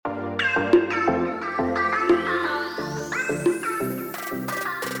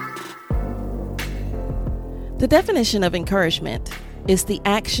The definition of encouragement is the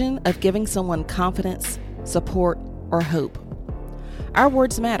action of giving someone confidence, support, or hope. Our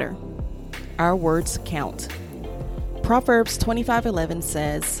words matter. Our words count. Proverbs 25:11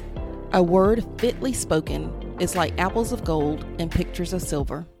 says, "A word fitly spoken is like apples of gold and pictures of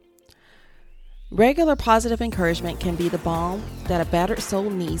silver." Regular positive encouragement can be the balm that a battered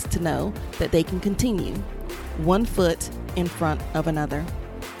soul needs to know that they can continue, one foot in front of another.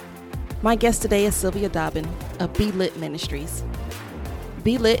 My guest today is Sylvia Dobbin of Be Lit Ministries.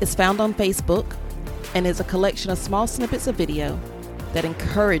 Be Lit is found on Facebook and is a collection of small snippets of video that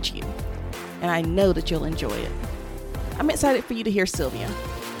encourage you, and I know that you'll enjoy it. I'm excited for you to hear Sylvia.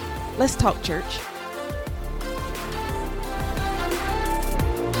 Let's talk, church.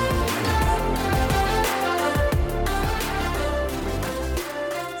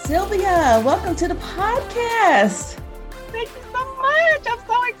 Sylvia, welcome to the podcast. Thank you so much. I'm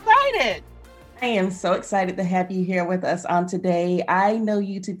so excited. I am so excited to have you here with us on today. I know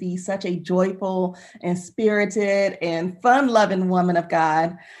you to be such a joyful and spirited and fun-loving woman of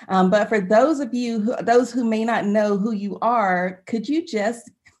God. But for those of you, those who may not know who you are, could you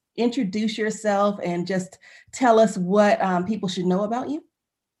just introduce yourself and just tell us what people should know about you?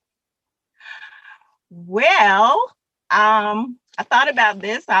 Well, I thought about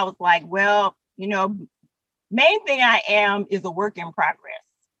this. I was like, well, main thing I am is a work in progress.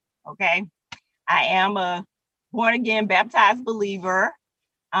 Okay. I am a born again baptized believer.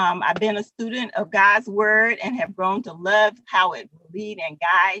 I've been a student of God's word and have grown to love how it will lead and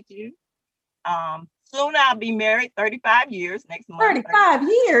guide you. Soon I'll be married 35 years next month. 35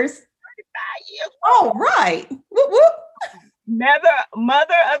 years? 35 years. Oh, right. Whoop, whoop.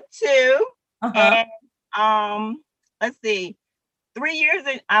 Mother of two. And let's see.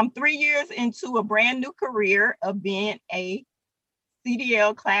 I'm 3 years into a brand new career of being a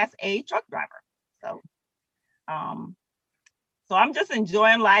CDL Class A truck driver. So I'm just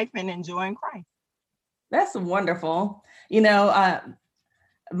enjoying life and enjoying Christ. That's wonderful. My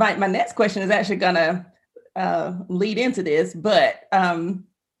next question is actually going to lead into this, but I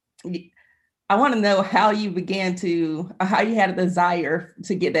want to know how you how you had a desire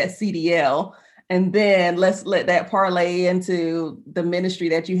to get that CDL. And then let's let that parlay into the ministry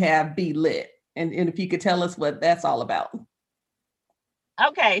that you have, Be Lit. And if you could tell us what that's all about.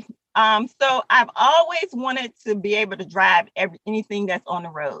 Okay. So I've always wanted to be able to drive anything that's on the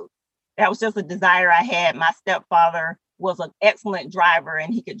road. That was just a desire I had. My stepfather was an excellent driver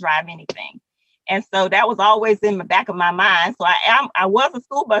and he could drive anything. And so that was always in the back of my mind. So I was a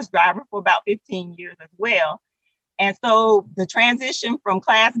school bus driver for about 15 years as well. And so the transition from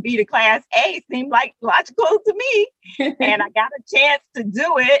Class B to Class A seemed like logical to me. And I got a chance to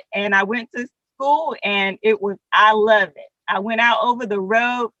do it. And I went to school and I loved it. I went out over the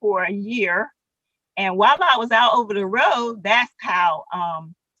road for a year. And while I was out over the road, that's how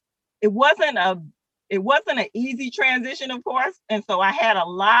it wasn't an easy transition, of course. And so I had a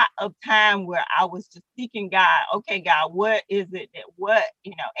lot of time where I was just seeking God. Okay, God, what is it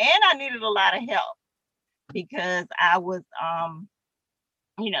and I needed a lot of help. Because I was, out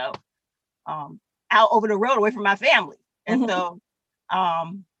over the road away from my family. And so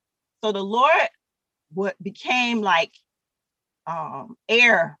the Lord became like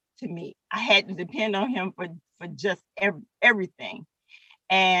air to me. I had to depend on him for just everything.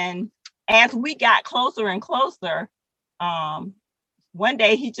 And as we got closer and closer, one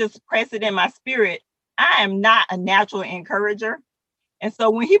day he just pressed it in my spirit. I am not a natural encourager. And so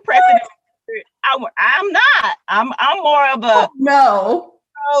when he pressed it in I'm not. I'm more of a no.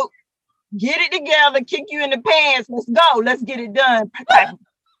 Get it together, kick you in the pants. Let's go. Let's get it done.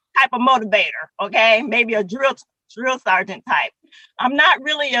 Type of motivator. Okay, maybe a drill sergeant type. I'm not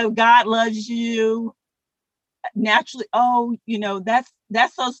really a God loves you naturally. Oh, that's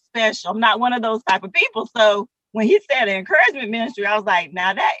so special. I'm not one of those type of people. So when he said encouragement ministry, I was like,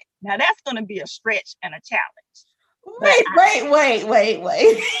 now that's going to be a stretch and a challenge. Wait.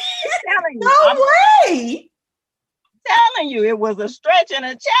 No way. Telling you, it was a stretch and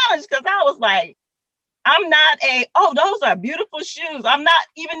a challenge because I was like, I'm not those are beautiful shoes. I'm not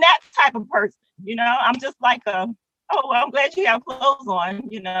even that type of person, I'm just like I'm glad you have clothes on,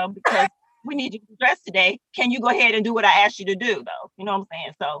 because we need you to dress today. Can you go ahead and do what I asked you to do though? You know what I'm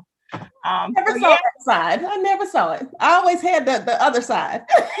saying? So never saw that side. I never saw it. I always had the other side.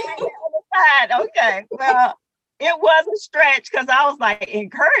 Okay. Well, it was a stretch because I was like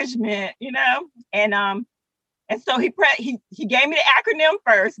encouragement, and so he gave me the acronym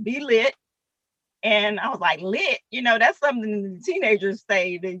first, Be Lit, and I was like lit, that's something the teenagers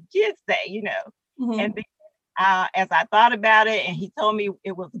say, the kids say, and then, as I thought about it, and he told me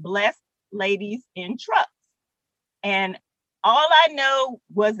it was blessed ladies in trucks, And all I know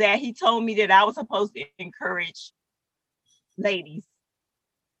was that he told me that I was supposed to encourage ladies,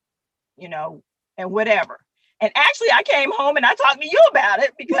 you know, and whatever. And actually, I came home and I talked to you about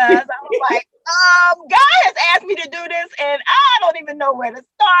it because I was like, God has asked me to do this, and I don't even know where to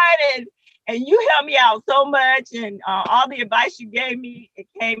start. And you helped me out so much, and all the advice you gave me, it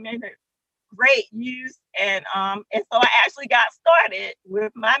came in great use. And so I actually got started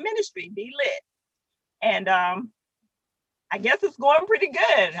with my ministry, Be Lit. And I guess it's going pretty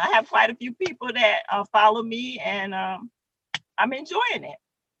good. I have quite a few people that follow me, and I'm enjoying it.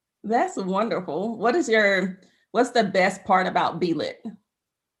 That's wonderful. What's the best part about Be Lit?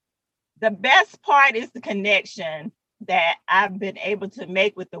 The best part is the connection that I've been able to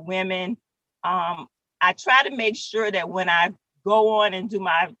make with the women. I try to make sure that when I go on and do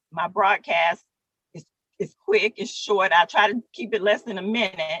my broadcast, it's quick, it's short. I try to keep it less than a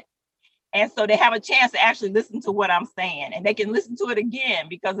minute. And so they have a chance to actually listen to what I'm saying, and they can listen to it again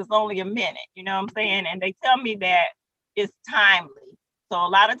because it's only a minute, you know what I'm saying? And they tell me that it's timely. So a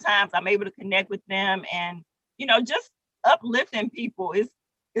lot of times I'm able to connect with them, and, you know, just uplifting people is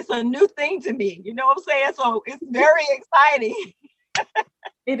a new thing to me, you know what I'm saying? So it's very exciting.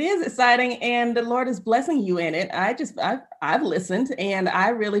 It is exciting, and the Lord is blessing you in it. I've listened, and I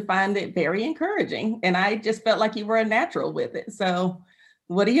really find it very encouraging, and I just felt like you were a natural with it. So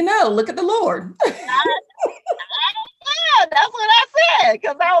what do you know? Look at the Lord. Yeah, that's what I said.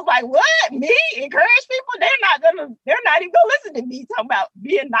 Because I was like, what? Me? Encourage people? They're not even gonna listen to me talking about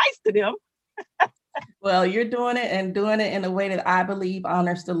being nice to them. Well, you're doing it in a way that I believe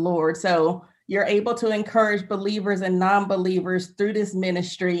honors the Lord. So you're able to encourage believers and non-believers through this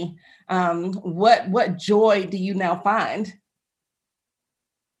ministry. What joy do you now find?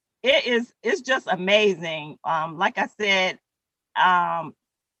 It's just amazing. Like I said,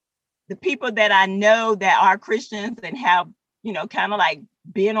 the people that I know that are Christians and have, you know, kind of like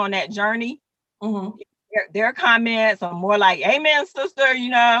been on that journey, mm-hmm. their comments are more like, amen, sister, you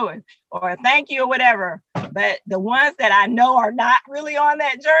know, or thank you or whatever. But the ones that I know are not really on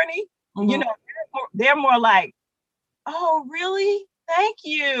that journey, mm-hmm. you know, they're more like, oh, really? Thank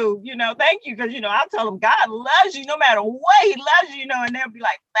you. You know, thank you. Because, you know, I'll tell them God loves you no matter what. He loves you, you know, and they'll be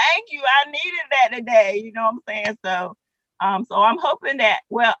like, thank you. I needed that today. You know what I'm saying? So I'm hoping that,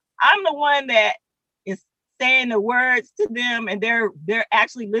 well, I'm the one that is saying the words to them, and they're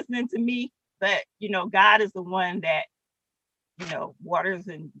actually listening to me. But, you know, God is the one that, you know, waters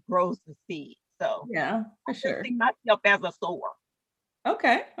and grows the seed. So yeah, for sure. I see myself as a sower.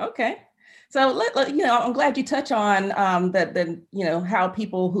 Okay. So you know, I'm glad you touch on the you know, how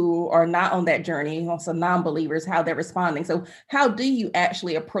people who are not on that journey, also non-believers, how they're responding. So how do you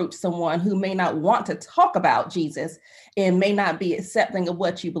actually approach someone who may not want to talk about Jesus and may not be accepting of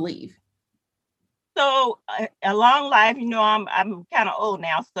what you believe? So along life, you know, I'm kind of old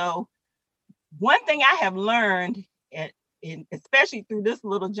now. So one thing I have learned, especially through this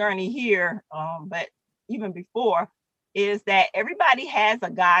little journey here, but even before, is that everybody has a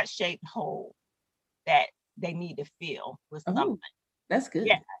God-shaped hole that they need to fill with something. That's good.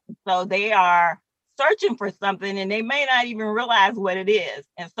 Yeah. So they are searching for something, and they may not even realize what it is.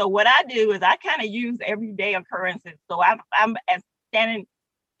 And so what I do is I kind of use everyday occurrences. So I'm standing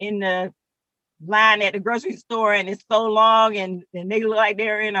in the line at the grocery store, and it's so long, and they look like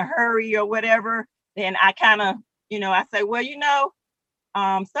they're in a hurry or whatever. Then I kind of, you know, I say, well, you know,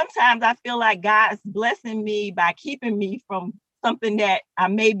 sometimes I feel like God's blessing me by keeping me from something that I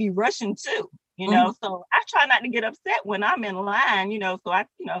may be rushing to, you know. Mm-hmm. So I try not to get upset when I'm in line, you know. So I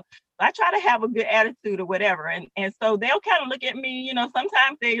try to have a good attitude or whatever. And so they'll kind of look at me, you know,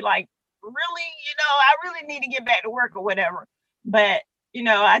 sometimes they like, really, you know, I really need to get back to work or whatever. But, you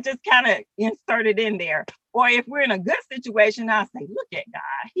know, I just kind of insert it in there. Or if we're in a good situation, I'll say, look at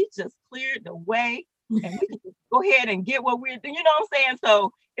God, he just cleared the way. And we can just go ahead and get what we're doing. You know what I'm saying?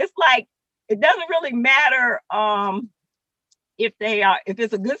 So it's like, it doesn't really matter if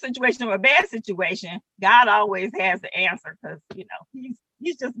it's a good situation or a bad situation. God always has the answer, because, you know,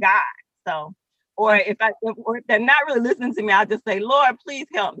 he's just God. So, or if they're not really listening to me, I'll just say, Lord, please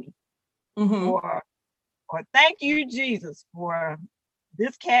help me. Mm-hmm. Or thank you, Jesus, for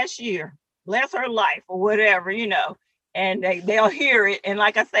this cashier. Bless her life, or whatever, you know. And they'll hear it. And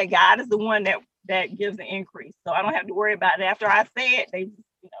like I say, God is the one that gives the increase. So I don't have to worry about it. After I say it, they just,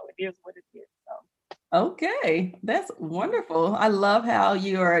 you know, it is what it is. So. Okay, that's wonderful. I love how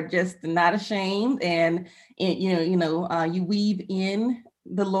you are just not ashamed, and you weave in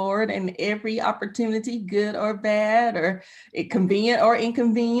the Lord in every opportunity, good or bad, or convenient or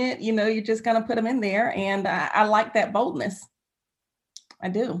inconvenient. You know, you just kind of put them in there, and I like that boldness. I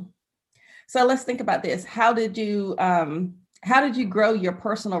do. So let's think about this. How did you grow your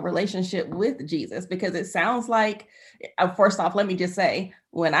personal relationship with Jesus? Because it sounds like, first off, let me just say,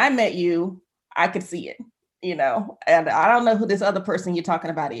 when I met you, I could see it, and I don't know who this other person you're talking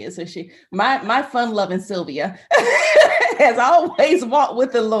about is. So my fun loving Sylvia has always walked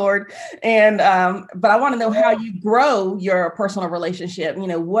with the Lord. And, but I want to know how you grow your personal relationship.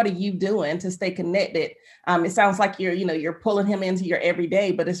 What are you doing to stay connected? It sounds like you're pulling him into your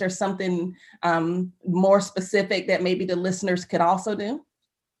everyday, but is there something more specific that maybe the listeners could also do?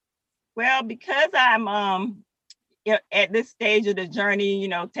 Well, because I'm at this stage of the journey,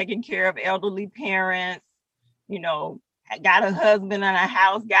 taking care of elderly parents, I got a husband and a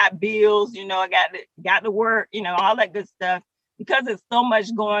house, got bills, I got to work, all that good stuff. Because there's so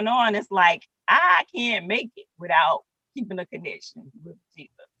much going on, it's like I can't make it without keeping a connection with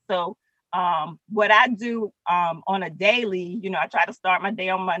Jesus. So what I do on a daily, I try to start my day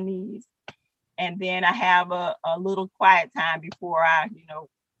on my knees, and then I have a little quiet time before I,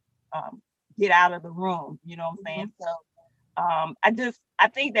 get out of the room. You know what I'm saying? So I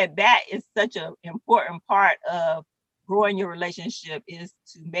think that is such an important part of growing your relationship, is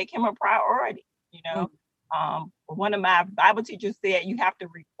to make him a priority. One of my Bible teachers said you have to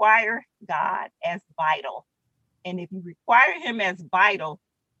require God as vital. And if you require him as vital,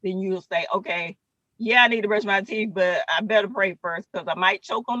 then you'll say, okay, yeah, I need to brush my teeth, but I better pray first because I might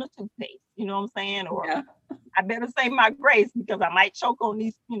choke on the toothpaste. You know what I'm saying? Or I better say my grace because I might choke on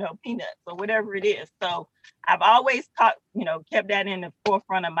these, peanuts or whatever it is. So I've always kept that in the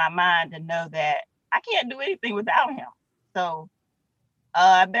forefront of my mind to know that I can't do anything without him. So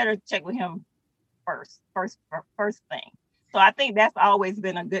I better check with him first thing. So I think that's always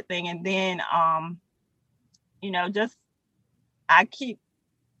been a good thing. And then,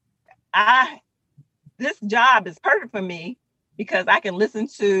 this job is perfect for me because I can listen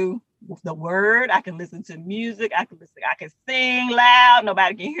to the word, I can listen to music, I can sing loud,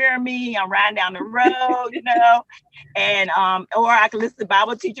 nobody can hear me, I'm riding down the road, and or I can listen to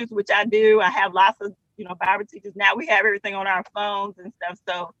Bible teachers, which I do. I have lots of Bible teachers. Now we have everything on our phones and stuff.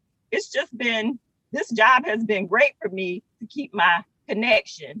 So it's just been, this job has been great for me to keep my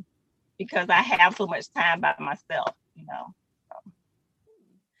connection because I have so much time by myself,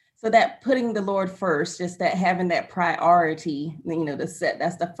 So that putting the Lord first, just that having that priority, that's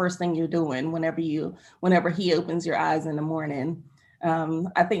the first thing you're doing whenever he opens your eyes in the morning.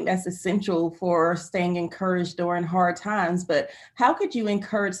 I think that's essential for staying encouraged during hard times. But how could you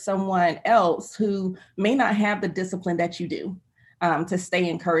encourage someone else who may not have the discipline that you do to stay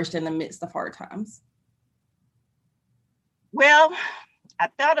encouraged in the midst of hard times? Well, I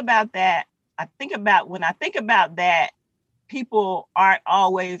thought about that. When I think about that, people aren't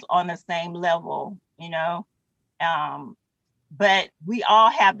always on the same level, but we all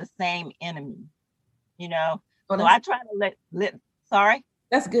have the same enemy, So I try to sorry?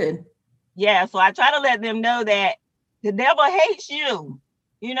 That's good. Yeah, so I try to let them know that the devil hates you,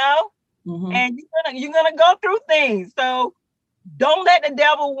 Mm-hmm. and you're gonna go through things. So don't let the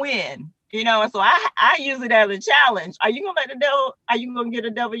devil win, And so I use it as a challenge. Are you gonna give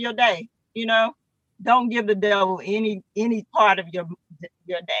the devil your day? Don't give the devil any part of your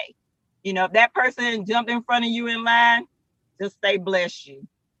day. If that person jumped in front of you in line, just say bless you.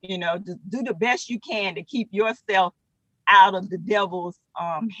 Just do the best you can to keep yourself out of the devil's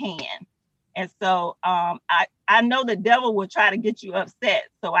hand. And so I know the devil will try to get you upset.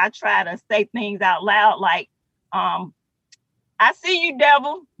 So I try to say things out loud like, I see you,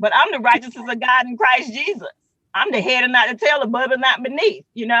 devil, but I'm the righteousness of God in Christ Jesus. I'm the head and not the tail, above and not beneath,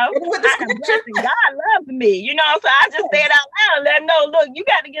 With the scripture. God loves me, So I just say it out loud and let them know, look, you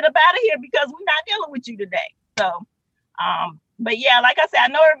got to get up out of here because we're not dealing with you today. So, but yeah, like I said, I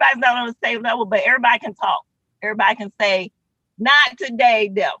know everybody's not on the same level, but everybody can talk. Everybody can say, not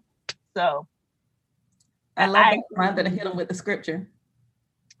today, devil. So. I love that reminder to hit them with the scripture.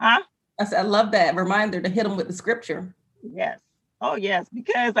 Huh? I said, I love that reminder to hit them with the scripture. Yes. Oh, yes,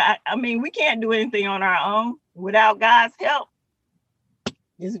 because we can't do anything on our own without God's help.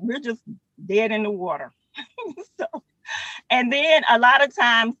 We're just dead in the water. So, and then a lot of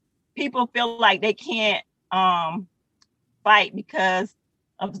times people feel like they can't fight because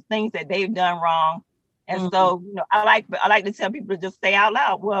of things that they've done wrong. And so, I like to tell people to just say out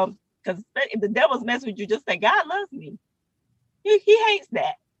loud, well, because if the devil's messing with you, just say, God loves me. He hates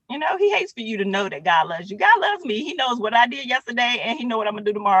that. He hates for you to know that God loves you. God loves me. He knows what I did yesterday and he knows what I'm going to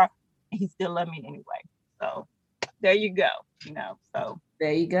do tomorrow. And he still loves me anyway. So there you go. So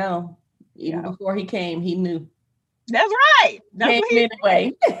there you go. Even before he came, he knew. That's right. That's came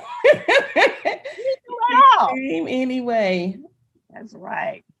anyway. He knew it all. Came anyway. That's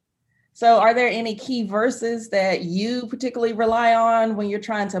right. So are there any key verses that you particularly rely on when you're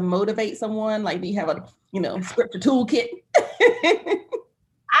trying to motivate someone? Like, do you have a, scripture toolkit?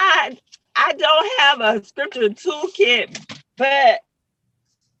 I don't have a scripture toolkit, but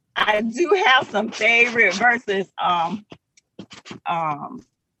I do have some favorite verses. Of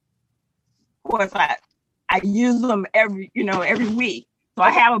course, I use them every week. So I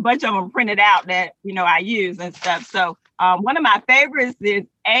have a bunch of them printed out that, I use and stuff. So one of my favorites is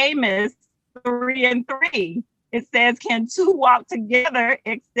Amos 3:3. It says, "Can two walk together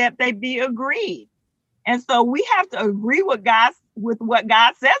except they be agreed?" And so we have to agree with what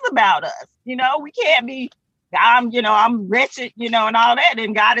God says about us. We can't be, I'm wretched, and all that.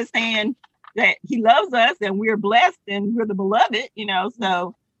 And God is saying that he loves us and we're blessed and we're the beloved,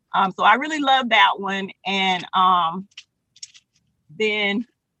 so I really love that one. And then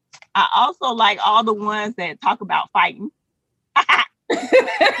I also like all the ones that talk about fighting.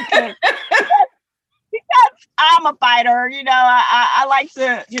 because I'm a fighter, I like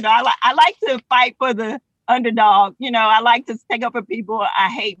to, I like to fight for the underdog. I like to take up for people. I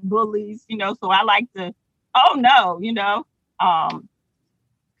hate bullies, so I like to, oh no, you're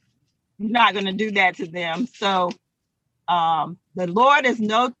not going to do that to them. So the Lord is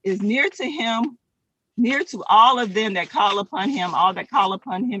near to him, near to all of them that call upon him, all that call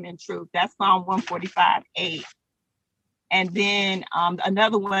upon him in truth. That's Psalm 145:8. And then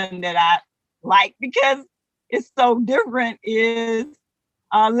another one that I like because it's so different is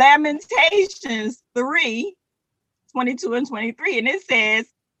Lamentations 3:22 and 23. And it says,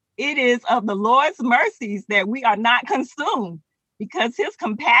 "It is of the Lord's mercies that we are not consumed, because his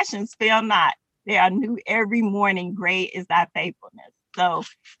compassions fail not. They are new every morning. Great is thy faithfulness." So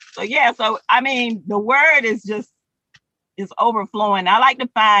I mean, the word is overflowing. I like to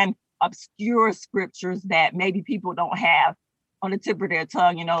find obscure scriptures that maybe people don't have on the tip of their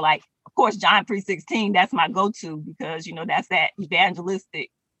tongue, like, of course, John 3:16, that's my go-to because, that's that evangelistic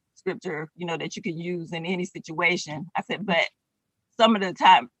scripture, that you can use in any situation. I said, but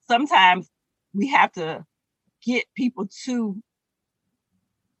sometimes we have to get people to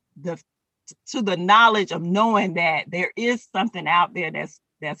the knowledge of knowing that there is something out there that's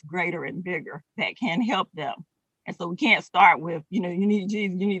greater and bigger that can help them. And so we can't start with, you need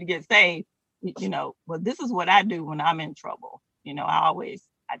Jesus, you need to get saved. Well, this is what I do when I'm in trouble.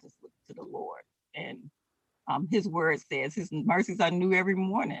 I just look to the Lord, and his word says his mercies are new every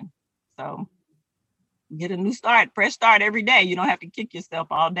morning. So get a new start, fresh start every day. You don't have to kick yourself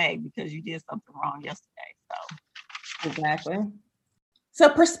all day because you did something wrong yesterday. So exactly. So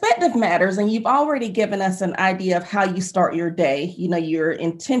perspective matters, and you've already given us an idea of how you start your day. You're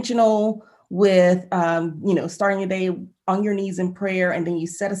intentional with, starting your day on your knees in prayer, and then you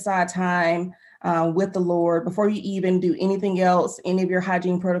set aside time with the Lord before you even do anything else, any of your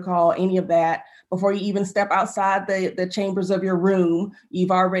hygiene protocol, any of that. Before you even step outside the chambers of your room, you've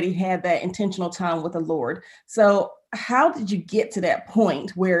already had that intentional time with the Lord. So how did you get to that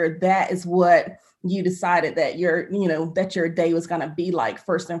point where that is what you decided that that your day was going to be like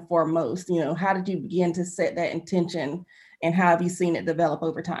first and foremost? How did you begin to set that intention, and how have you seen it develop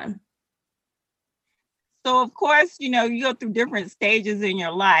over time? So of course, you go through different stages in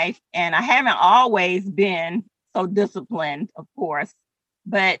your life, and I haven't always been so disciplined, of course,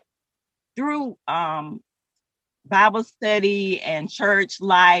 but through Bible study and church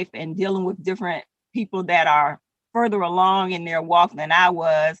life and dealing with different people that are further along in their walk than I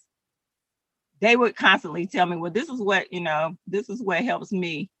was, they would constantly tell me, well, this is what helps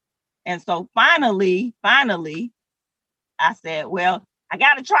me. And so finally, I said, well, I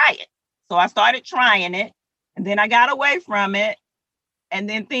got to try it. So I started trying it, and then I got away from it, and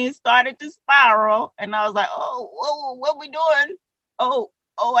then things started to spiral, and I was like, oh, whoa, what we doing? Oh,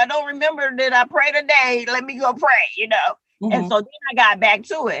 I don't remember that I prayed today. Let me go pray, Mm-hmm. And so then I got back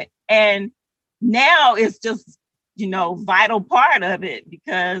to it, and now it's just, vital part of it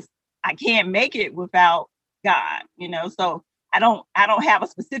because I can't make it without God, so I don't have a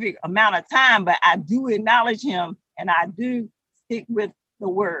specific amount of time, but I do acknowledge him, and I do stick with the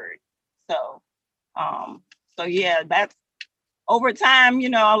word. So yeah, that's over time,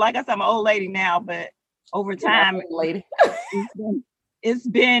 like I said, I'm an old lady now, but over time, it's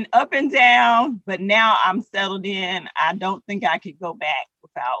been up and down, but now I'm settled in. I don't think I could go back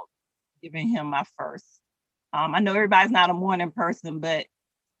without giving him my first. I know everybody's not a morning person, but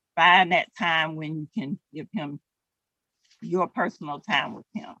find that time when you can give him your personal time with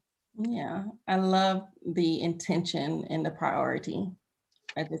him. Yeah, I love the intention and the priority.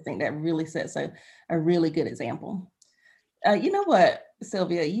 I just think that really sets a really good example. You know what,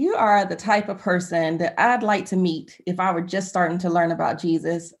 Sylvia, you are the type of person that I'd like to meet if I were just starting to learn about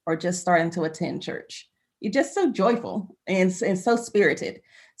Jesus or just starting to attend church. You're just so joyful and so spirited.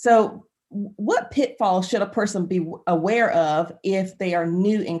 So, what pitfalls should a person be aware of if they are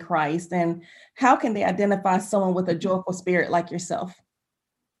new in Christ? And how can they identify someone with a joyful spirit like yourself?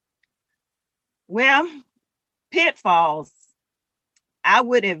 Well, pitfalls. I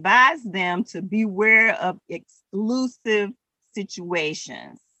would advise them to beware of exclusive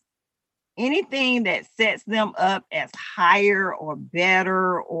situations. Anything that sets them up as higher or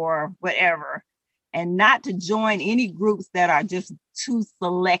better or whatever, and not to join any groups that are just too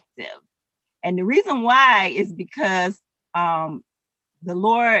selective. And the reason why is because the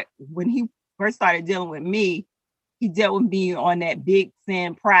Lord, when he first started dealing with me, he dealt with me on that big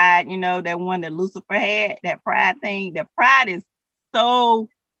sin, pride, that one that Lucifer had, that pride thing. That pride is so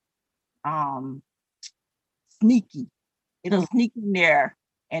sneaky. It'll sneak in there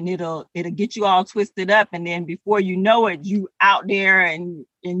and it'll get you all twisted up. And then before you know it, you out there and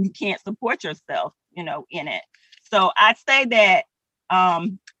you can't support yourself, in it. So I'd say that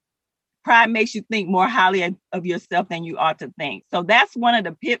pride makes you think more highly of yourself than you ought to think. So that's one of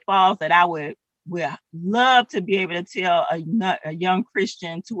the pitfalls that I would love to be able to tell a young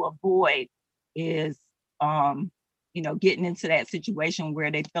Christian to avoid is, getting into that situation where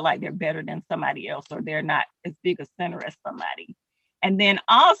they feel like they're better than somebody else or they're not as big a sinner as somebody. And then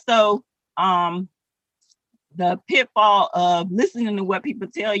also the pitfall of listening to what people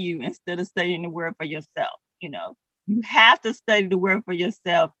tell you instead of studying the word for yourself. You have to study the word for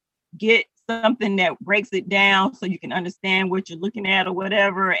yourself, get something that breaks it down so you can understand what you're looking at or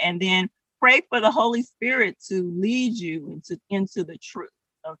whatever, and then pray for the Holy Spirit to lead you into the truth.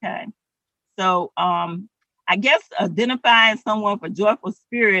 Okay. So I guess identifying someone for joyful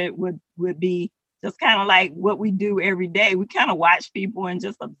spirit would be just kind of like what we do every day. We kind of watch people and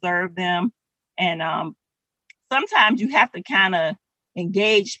just observe them. And sometimes you have to kind of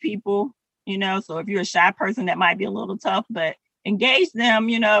engage people, so if you're a shy person, that might be a little tough, but engage them,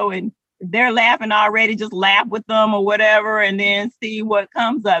 and if they're laughing already, just laugh with them or whatever, and then see what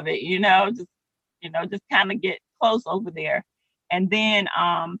comes of it, just kind of get close over there. And then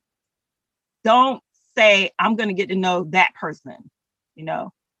don't say, I'm going to get to know that person,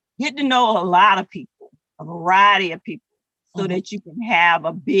 get to know a lot of people, a variety of people, so that you can have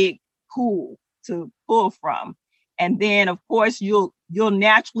a big pool to pull from. And then, of course, you'll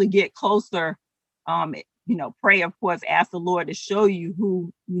naturally get closer. Pray, of course, ask the Lord to show you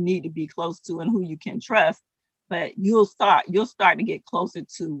who you need to be close to and who you can trust. But you'll start to get closer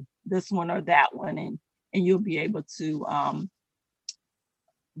to this one or that one, and you'll be able to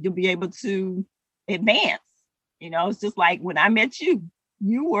advance. It's just like when I met you,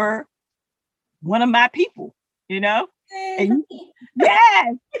 you were one of my people, and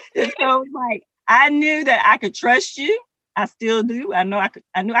yes. And so like, I knew that I could trust you. I still do. I knew I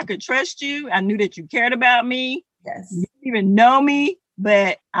could trust you. I knew that you cared about me. Yes. You didn't even know me,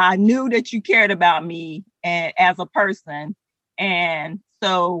 but I knew that you cared about me as a person. And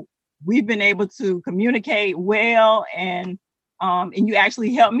so we've been able to communicate well, and you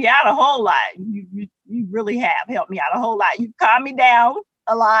actually helped me out a whole lot. You really have helped me out a whole lot. You've calmed me down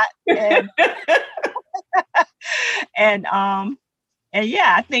a lot. And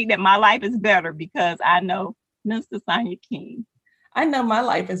yeah, I think that my life is better because I know Mr. Sonia King. I know my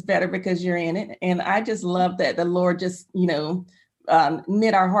life is better because you're in it. And I just love that the Lord just,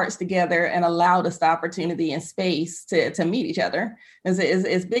 knit our hearts together and allowed us the opportunity and space to meet each other. As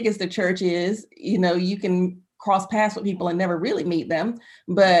big as the church is, you can cross paths with people and never really meet them.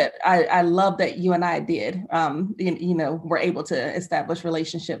 But I love that you and I did, were able to establish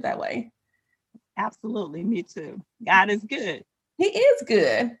relationship that way. Absolutely. Me too. God is good. He is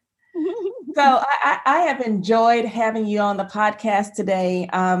good. So I have enjoyed having you on the podcast today.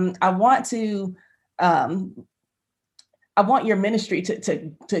 I want your ministry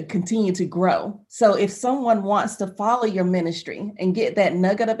to continue to grow. So if someone wants to follow your ministry and get that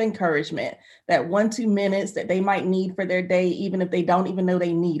nugget of encouragement, that 1-2 minutes that they might need for their day, even if they don't even know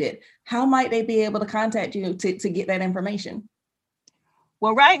they need it, how might they be able to contact you to get that information?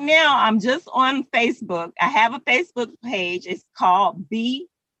 Well, right now I'm just on Facebook. I have a Facebook page. It's called Be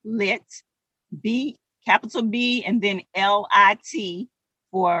Lit, B, capital B, and then LIT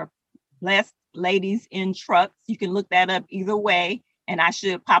for Blessed Ladies in Trucks. You can look that up either way, and I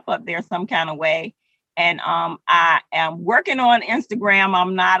should pop up there some kind of way. And I am working on Instagram.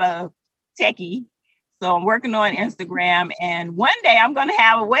 I'm not a techie, so I'm working on Instagram. And one day I'm going to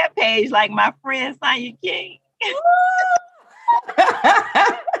have a web page like my friend Sonia King.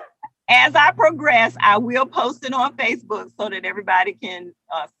 as I progress, I will post it on Facebook so that everybody can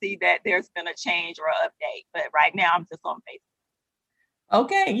see that there's been a change or an update. But right now, I'm just on Facebook.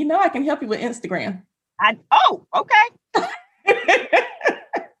 Okay, I can help you with Instagram. Okay.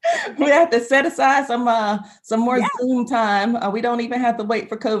 We have to set aside some more Zoom time. We don't even have to wait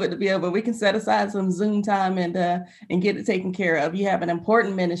for COVID to be over. We can set aside some Zoom time and get it taken care of. You have an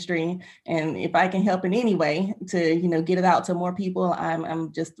important ministry, and if I can help in any way to get it out to more people,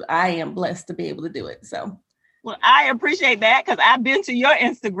 I am blessed to be able to do it. So. Well, I appreciate that because I've been to your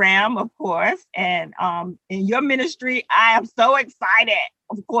Instagram, of course, and in your ministry, I am so excited.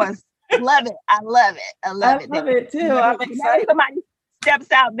 Of course, love it. I love it. I love it too. I'm excited. Somebody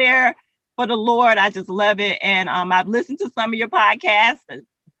steps out there for the Lord. I just love it. And I've listened to some of your podcasts, of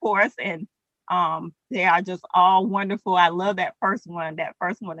course, and they are just all wonderful. I love that first one. That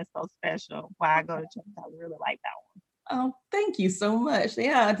first one is so special. Why I go to church, I really like that one. Oh, thank you so much.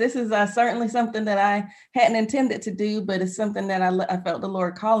 Yeah, this is certainly something that I hadn't intended to do, but it's something that I felt the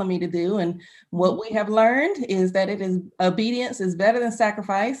Lord calling me to do. And what we have learned is that obedience is better than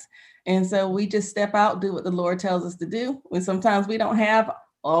sacrifice. And so we just step out, do what the Lord tells us to do. And sometimes we don't have,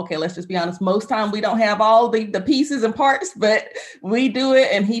 let's just be honest, most time we don't have all the pieces and parts, but we do it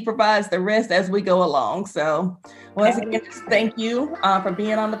and he provides the rest as we go along. So once again, just thank you for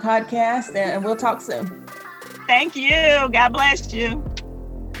being on the podcast, and we'll talk soon. Thank you. God bless you.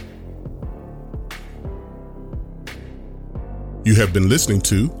 You have been listening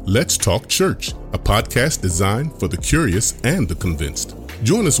to Let's Talk Church, a podcast designed for the curious and the convinced.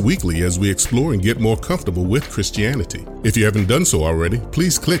 Join us weekly as we explore and get more comfortable with Christianity. If you haven't done so already,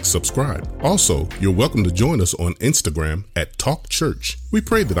 please click subscribe. Also, you're welcome to join us on Instagram at Talk Church. We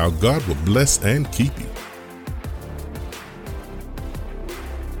pray that our God will bless and keep you.